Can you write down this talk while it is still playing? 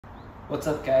What's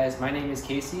up guys, my name is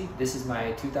Casey. This is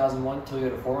my 2001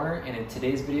 Toyota 4Runner, and in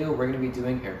today's video we're going to be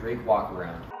doing a brake walk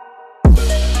around.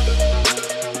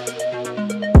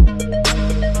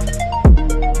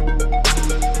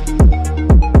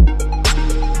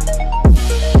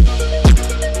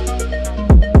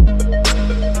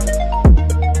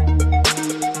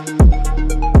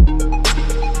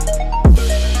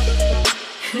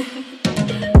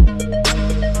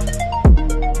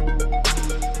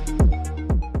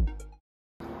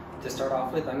 To start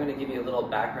off with, I'm going to give you a little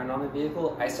background on the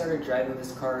vehicle. I started driving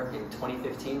this car in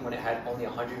 2015 when it had only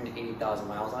 180,000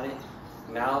 miles on it.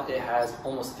 Now it has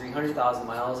almost 300,000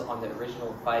 miles on the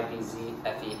original 5BZ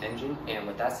FE engine. And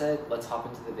with that said, let's hop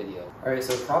into the video. Alright,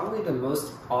 so probably the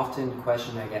most often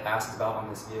question I get asked about on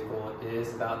this vehicle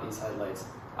is about these headlights.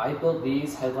 I built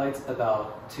these headlights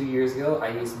about 2 years ago. I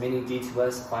used Mini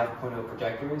D2S 5.0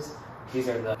 projectors. These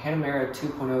are the Panamera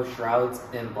 2.0 shrouds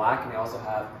in black, and they also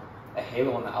have a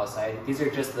halo on the outside. These are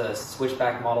just the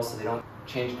switchback models, so they don't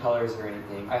change colors or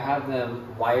anything. I have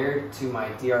them wired to my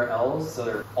DRLs, so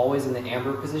they're always in the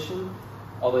amber position,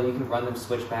 although you can run them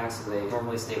switchback so they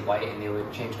normally stay white and they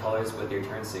would change colors with your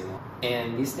turn signal.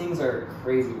 And these things are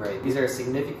crazy bright. These are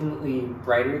significantly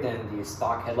brighter than the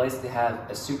stock headlights. They have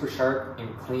a super sharp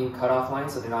and clean cutoff line,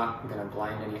 so they're not going to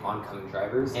blind any oncoming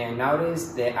drivers. And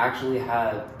nowadays they actually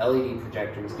have LED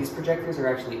projectors. These projectors are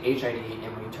actually HID,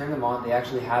 and when you turn them on, they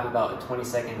actually have about a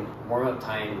 20-second warm-up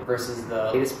time versus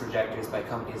the latest projectors by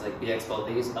companies like BXL.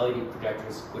 They use LED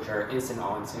projectors which are instant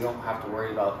on, so you don't have to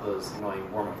worry about those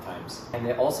annoying warm-up times. And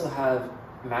they also have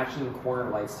matching corner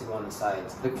lights to go on the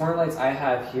sides. The corner lights I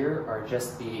have here are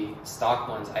just the stock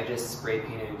ones. I just spray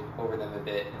painted over them a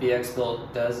bit.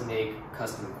 BXL does make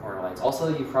custom corner lights.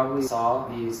 Also, you probably saw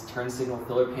these turn signal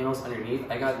filler panels underneath.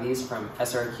 I got these from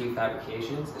SRQ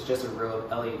Fabrications. It's just a row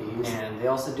of LEDs, and they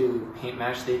also do paint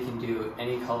match. They can do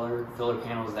any color filler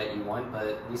panels that you want,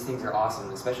 but these things are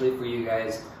awesome, especially for you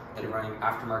guys that are running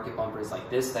aftermarket bumpers like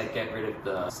this that get rid of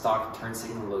the stock turn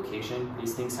signal location.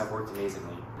 These things have worked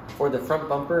amazingly. For the front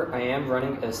bumper, I am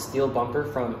running a steel bumper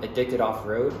from Addicted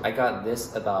Offroad. I got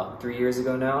this about 3 years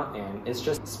ago now, and it's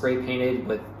just spray painted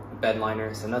with bed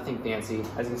liner, so nothing fancy.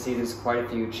 As you can see, there's quite a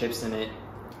few chips in it.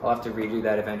 I'll have to redo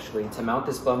that eventually. To mount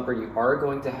this bumper, you are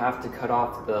going to have to cut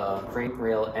off the frame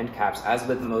rail end caps, as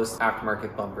with most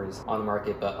aftermarket bumpers on the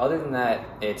market. But other than that,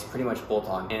 it's pretty much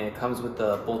bolt-on. And it comes with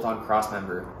the bolt-on cross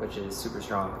member, which is super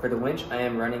strong. For the winch, I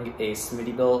am running a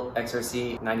Smittybilt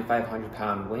XRC 9,500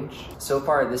 pound winch. So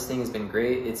far, this thing has been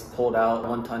great. It's pulled out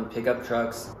 1-ton pickup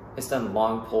trucks. It's done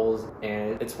long pulls,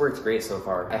 and it's worked great so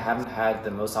far. I haven't had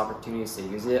the most opportunities to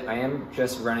use it. I am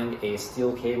just running a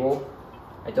steel cable.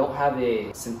 I don't have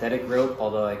a synthetic rope,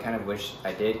 although I kind of wish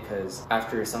I did, because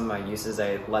after some of my uses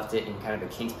I left it in kind of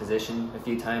a kinks position a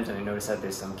few times, and I noticed that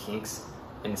there's some kinks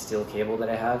in the steel cable that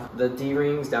I have. The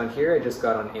D-rings down here I just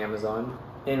got on Amazon.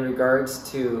 In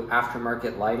regards to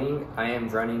aftermarket lighting, I am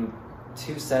running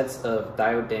 2 sets of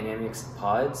Diode Dynamics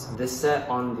pods. This set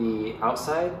on the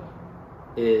outside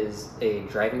is a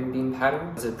driving beam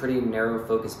pattern. It's a pretty narrow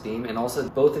focus beam, and also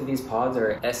both of these pods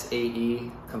are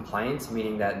SAE compliant,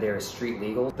 meaning that they're street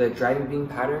legal. The driving beam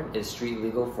pattern is street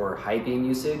legal for high beam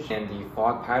usage, and the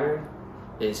fog pattern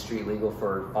is street legal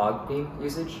for fog beam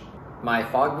usage. My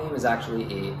fog beam is actually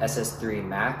a SS3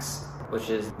 Max, which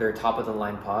is their top of the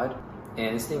line pod,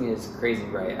 and this thing is crazy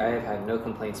bright. I have had no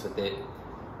complaints with it.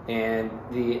 And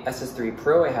the SS3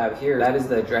 Pro I have here, that is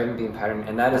the driving beam pattern,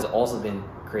 and that has also been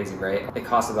crazy bright. It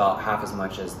costs about half as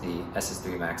much as the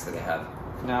SS3 Max that I have.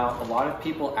 Now, a lot of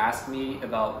people ask me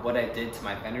about what I did to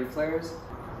my fender flares.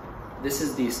 This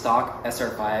is the stock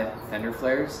SR5 fender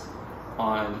flares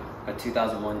on a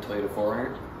 2001 Toyota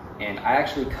 4Runner, and I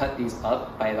actually cut these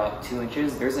up by about 2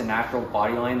 inches. There's a natural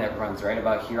body line that runs right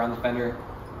about here on the fender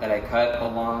that I cut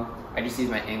along. I just use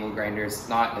my angle grinders. It's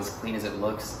not as clean as it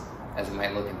looks, as it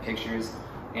might look in pictures.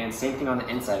 And same thing on the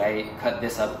inside. I cut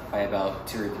this up by about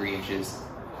 2 or 3 inches.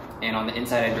 And on the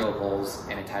inside I drilled holes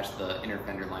and attached the inner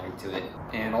fender liner to it.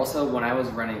 And also when I was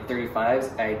running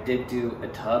 35s, I did do a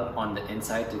tub on the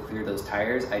inside to clear those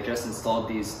tires. I just installed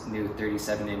these new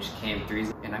 37-inch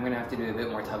KM3s, and I'm gonna have to do a bit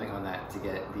more tubbing on that to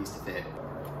get these to fit.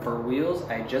 For wheels,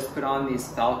 I just put on these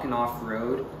Falcon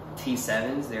Offroad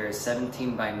T7s. They're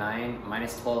 17x9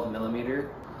 minus 12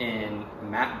 millimeter in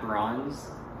matte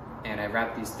bronze, and I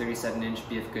wrapped these 37-inch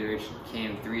BF Goodrich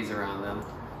KM3s around them.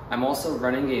 I'm also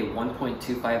running a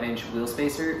 1.25-inch wheel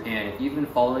spacer, and if you've been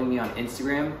following me on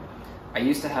Instagram, I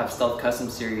used to have Stealth Custom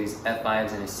Series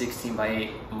F5s in a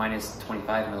 16x8 minus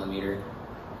 25 millimeter,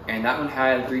 and that one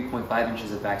had 3.5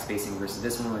 inches of back spacing versus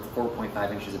this one with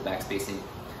 4.5 inches of back spacing.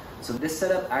 So this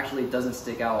setup actually doesn't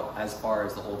stick out as far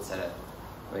as the old setup.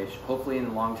 which hopefully in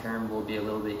the long term will be a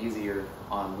little bit easier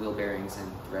on wheel bearings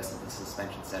and the rest of the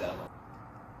suspension setup.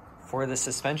 For the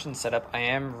suspension setup, I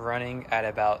am running at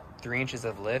about 3 inches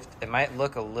of lift. It might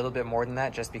look a little bit more than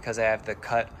that just because I have the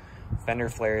cut fender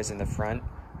flares in the front,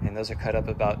 and those are cut up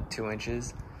about 2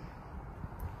 inches.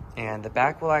 And the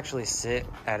back will actually sit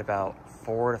at about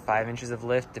 4 to 5 inches of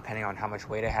lift depending on how much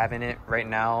weight I have in it. Right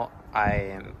now,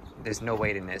 there's no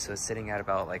weight in it, so it's sitting at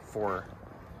about like 4.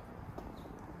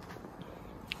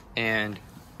 And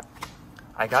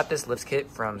I got this lift kit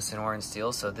from Sonoran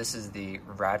Steel, so this is the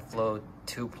Radflow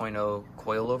 2.0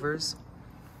 coilovers,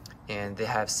 and they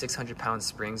have 600-pound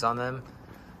springs on them.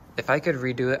 If I could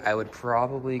redo it, I would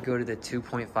probably go to the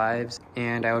 2.5s,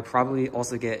 and I would probably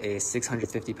also get a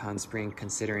 650-pound spring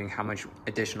considering how much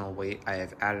additional weight I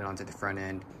have added onto the front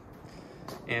end.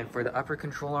 And for the upper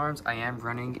control arms, I am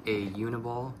running a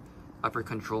Uniball upper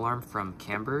control arm from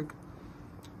Camberg,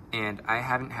 and I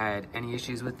haven't had any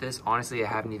issues with this. Honestly, I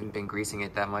haven't even been greasing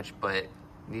it that much, but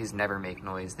these never make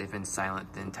noise. They've been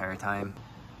silent the entire time.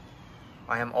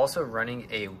 I am also running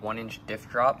a 1-inch diff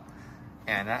drop,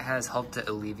 and that has helped to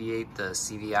alleviate the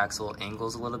CV axle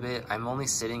angles a little bit. I'm only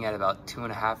sitting at about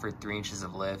 2.5 or 3 inches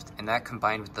of lift, and that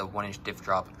combined with the 1-inch diff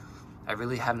drop, I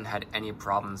really haven't had any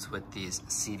problems with these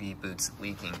CV boots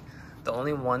leaking. The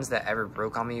only ones that ever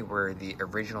broke on me were the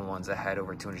original ones that had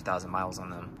over 200,000 miles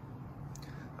on them.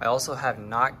 I also have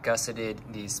not gusseted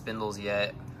these spindles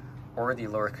yet, or the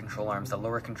lower control arms. The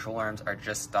lower control arms are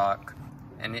just stock,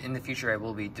 and in the future I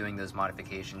will be doing those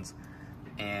modifications.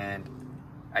 And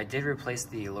I did replace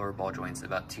the lower ball joints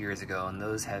about 2 years ago, and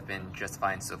those have been just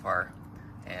fine so far.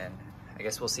 And I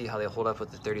guess we'll see how they hold up with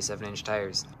the 37-inch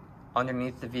tires.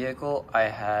 Underneath the vehicle, I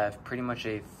have pretty much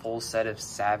a full set of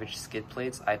Savage skid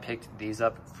plates. I picked these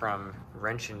up from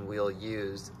Wrench and Wheel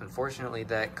used. Unfortunately,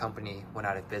 that company went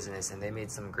out of business and they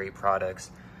made some great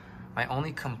products. My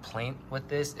only complaint with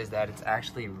this is that it's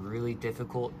actually really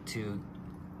difficult to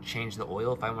change the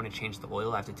oil. If I want to change the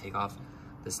oil, I have to take off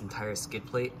this entire skid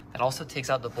plate. It also takes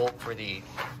out the bolt for the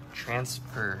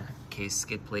transfer case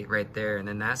skid plate right there, and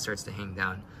then that starts to hang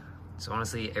down. So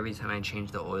honestly, every time I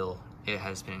change the oil, it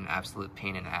has been an absolute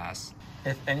pain in the ass.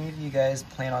 If any of you guys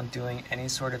plan on doing any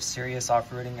sort of serious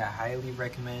off-roading, I highly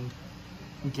recommend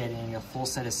getting a full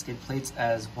set of skid plates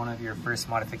as one of your first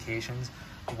modifications.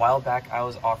 A while back I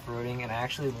was off-roading and I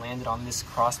actually landed on this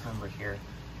cross member here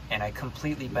and I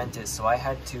completely bent it, so I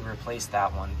had to replace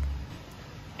that one.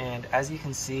 And as you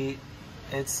can see,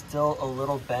 it's still a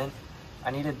little bent. I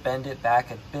need to bend it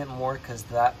back a bit more because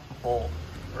that bolt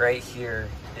right here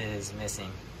is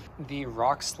missing. The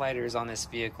rock sliders on this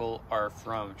vehicle are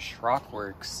from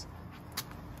Shrockworks,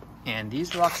 and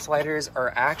these rock sliders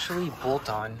are actually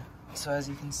bolt-on. So as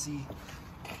you can see,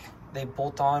 they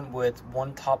bolt on with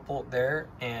one top bolt there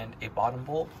and a bottom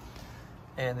bolt,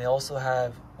 and they also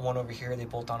have one over here. They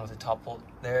bolt on with a top bolt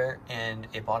there and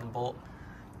a bottom bolt.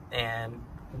 And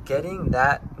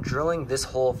drilling this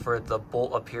hole for the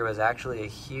bolt up here was actually a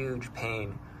huge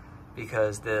pain,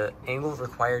 because the angle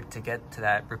required to get to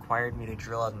that required me to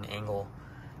drill out an angle,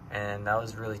 and that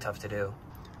was really tough to do.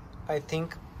 I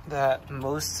think that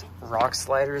most rock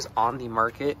sliders on the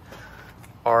market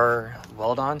are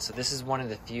weld-on, so this is one of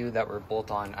the few that were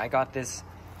bolt-on. I got this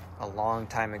a long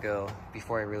time ago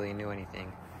before I really knew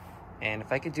anything, and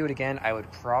if I could do it again, I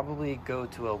would probably go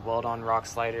to a weld-on rock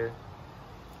slider.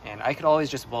 And I could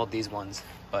always just weld these ones,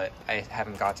 but I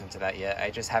haven't gotten to that yet. I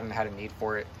just haven't had a need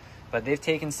for it. But they've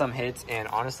taken some hits, and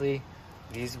honestly,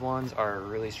 these ones are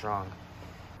really strong.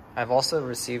 I've also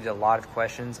received a lot of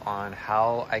questions on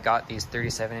how I got these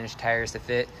 37-inch tires to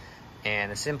fit,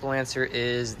 and the simple answer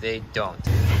is they don't.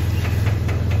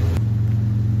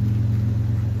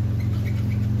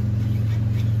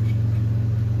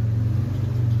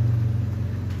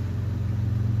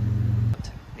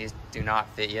 These do not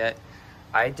fit yet.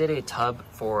 I did a tub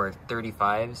for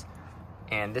 35s,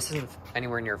 and this isn't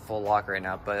anywhere near full lock right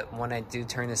now, but when I do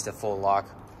turn this to full lock,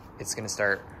 it's gonna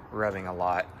start rubbing a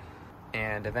lot.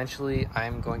 And eventually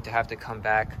I'm going to have to come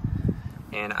back,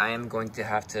 and I am going to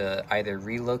have to either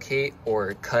relocate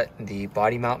or cut the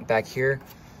body mount back here,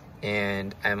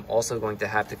 and I'm also going to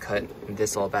have to cut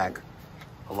this all back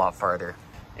a lot farther.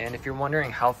 And if you're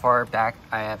wondering how far back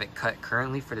I have it cut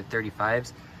currently for the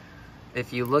 35s,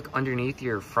 if you look underneath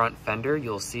your front fender,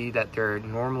 you'll see that there are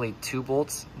normally 2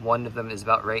 bolts. One of them is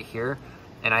about right here,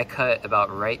 and I cut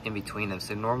about right in between them.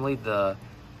 So normally the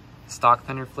stock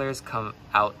fender flares come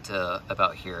out to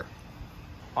about here.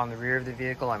 On the rear of the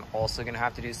vehicle, I'm also gonna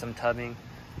have to do some tubbing.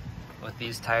 With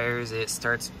these tires, it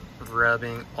starts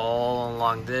rubbing all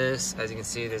along this. As you can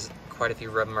see, there's quite a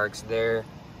few rub marks there.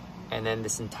 And then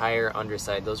this entire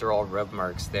underside, those are all rub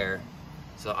marks there.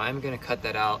 So I'm gonna cut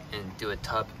that out and do a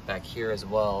tub back here as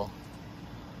well.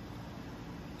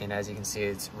 And as you can see,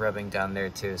 it's rubbing down there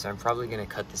too. So I'm probably gonna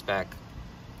cut this back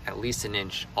at least an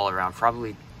inch all around,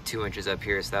 probably 2 inches up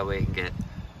here, so that way I can get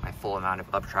my full amount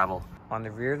of up travel. On the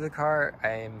rear of the car, I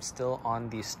am still on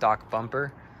the stock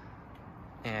bumper.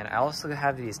 And I also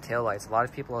have these taillights. A lot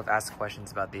of people have asked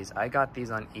questions about these. I got these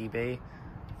on eBay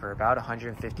for about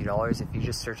 $150. If you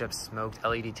just search up smoked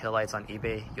LED taillights on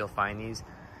eBay, you'll find these.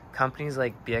 Companies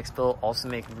like BXBuilt also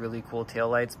make really cool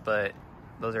taillights, but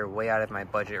those are way out of my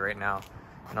budget right now.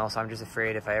 And also I'm just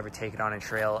afraid if I ever take it on a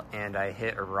trail and I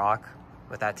hit a rock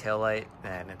with that taillight,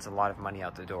 then it's a lot of money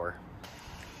out the door.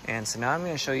 And so now I'm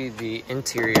going to show you the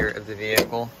interior of the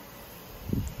vehicle.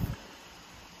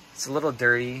 It's a little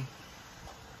dirty.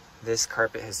 This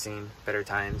carpet has seen better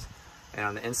times. And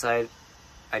on the inside,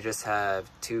 I just have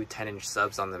two 10-inch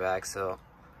subs on the back, so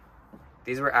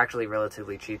these were actually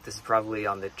relatively cheap. This is probably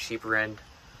on the cheaper end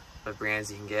of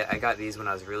brands you can get. I got these when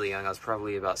I was really young. I was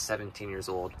probably about 17 years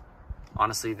old.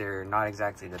 Honestly, they're not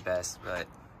exactly the best, but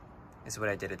it's what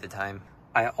I did at the time.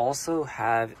 I also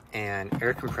have an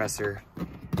air compressor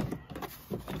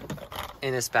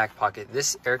in this back pocket.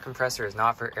 This air compressor is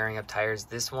not for airing up tires.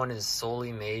 This one is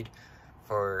solely made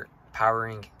for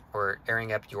powering or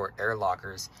airing up your air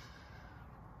lockers.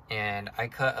 And I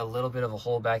cut a little bit of a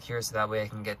hole back here so that way I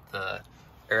can get the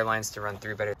air lines to run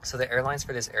through better. So the air lines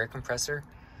for this air compressor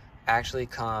actually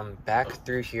come back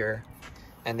through here,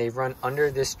 and they run under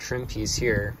this trim piece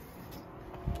here,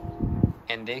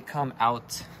 and they come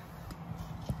out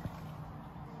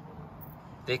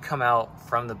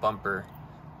from the bumper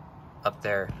up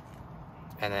there.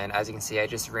 And then as you can see, I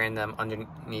just ran them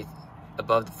underneath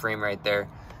above the frame right there.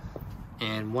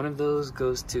 And one of those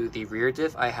goes to the rear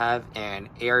diff. I have an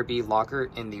ARB locker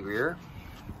in the rear,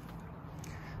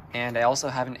 and I also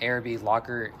have an ARB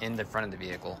locker in the front of the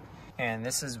vehicle. And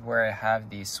this is where I have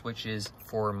the switches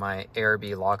for my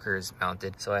ARB lockers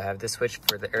mounted. So I have this switch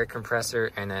for the air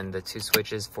compressor, and then the two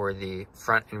switches for the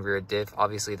front and rear diff.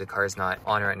 Obviously the car's not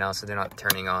on right now, so they're not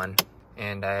turning on.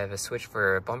 And I have a switch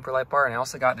for a bumper light bar, and I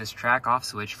also got this track off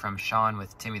switch from Sean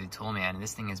with Timmy the Toolman. And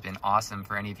this thing has been awesome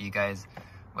for any of you guys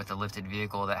with a lifted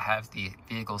vehicle that have the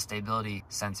vehicle stability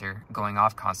sensor going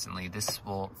off constantly. This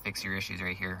will fix your issues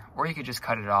right here. Or you could just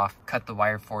cut it off, cut the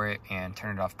wire for it, and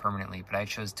turn it off permanently, but I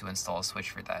chose to install a switch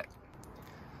for that.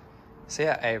 So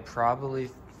yeah, I probably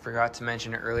forgot to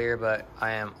mention it earlier, but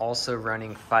I am also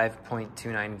running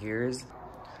 5.29 gears.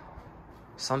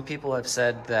 Some people have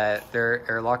said that their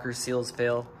air locker seals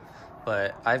fail,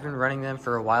 but I've been running them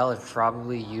for a while. I've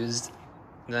probably used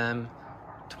them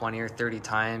 20 or 30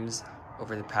 times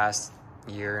over the past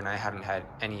year, and I haven't had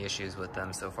any issues with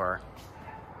them so far.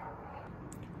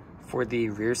 For the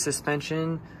rear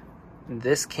suspension,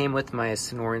 this came with my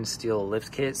Sonoran Steel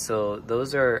lift kit. So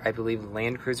those are, I believe,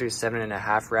 Land Cruiser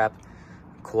 7.5 wrap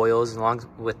coils along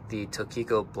with the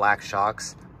Tokiko black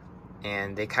shocks,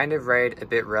 and they kind of ride a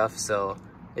bit rough, so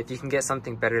if you can get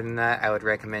something better than that, I would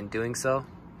recommend doing so.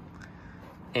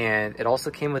 And it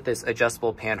also came with this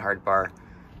adjustable panhard bar.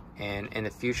 And in the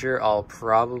future, I'll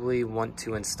probably want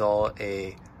to install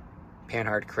a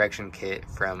panhard correction kit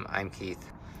from Eimkeith.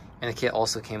 And the kit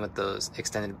also came with those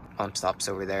extended bump stops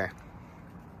over there.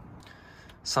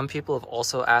 Some people have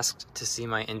also asked to see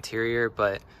my interior,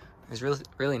 but there's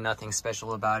really nothing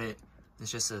special about it.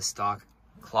 It's just a stock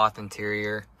cloth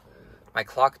interior. My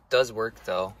clock does work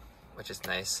though, which is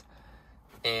nice.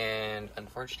 And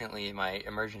unfortunately, my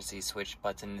emergency switch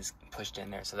button is pushed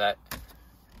in there, so that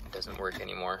doesn't work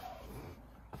anymore.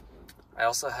 I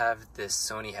also have this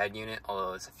Sony head unit,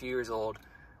 although it's a few years old.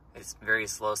 It's very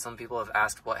slow. Some people have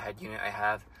asked what head unit I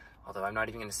have, although I'm not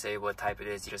even going to say what type it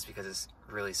is just because it's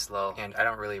really slow and I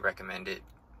don't really recommend it.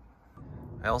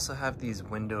 I also have these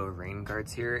window rain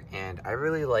guards here, and I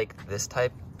really like this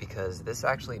type because this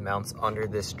actually mounts under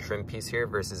this trim piece here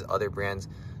versus other brands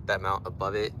that mount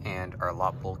above it and are a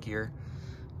lot bulkier.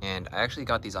 And I actually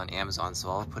got these on Amazon, so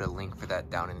I'll put a link for that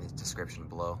down in the description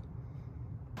below.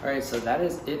 Alright, so that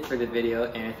is it for the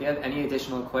video, and if you have any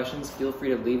additional questions, feel free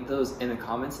to leave those in the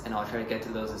comments and I'll try to get to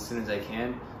those as soon as I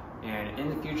can. And in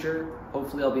the future,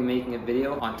 hopefully I'll be making a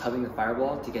video on tubbing the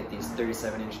Fireball to get these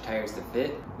 37-inch tires to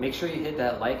fit. Make sure you hit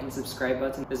that like and subscribe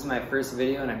button. This is my first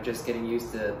video and I'm just getting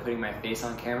used to putting my face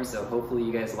on camera, so hopefully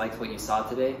you guys liked what you saw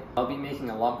today. I'll be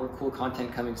making a lot more cool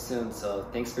content coming soon, so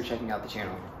thanks for checking out the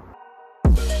channel.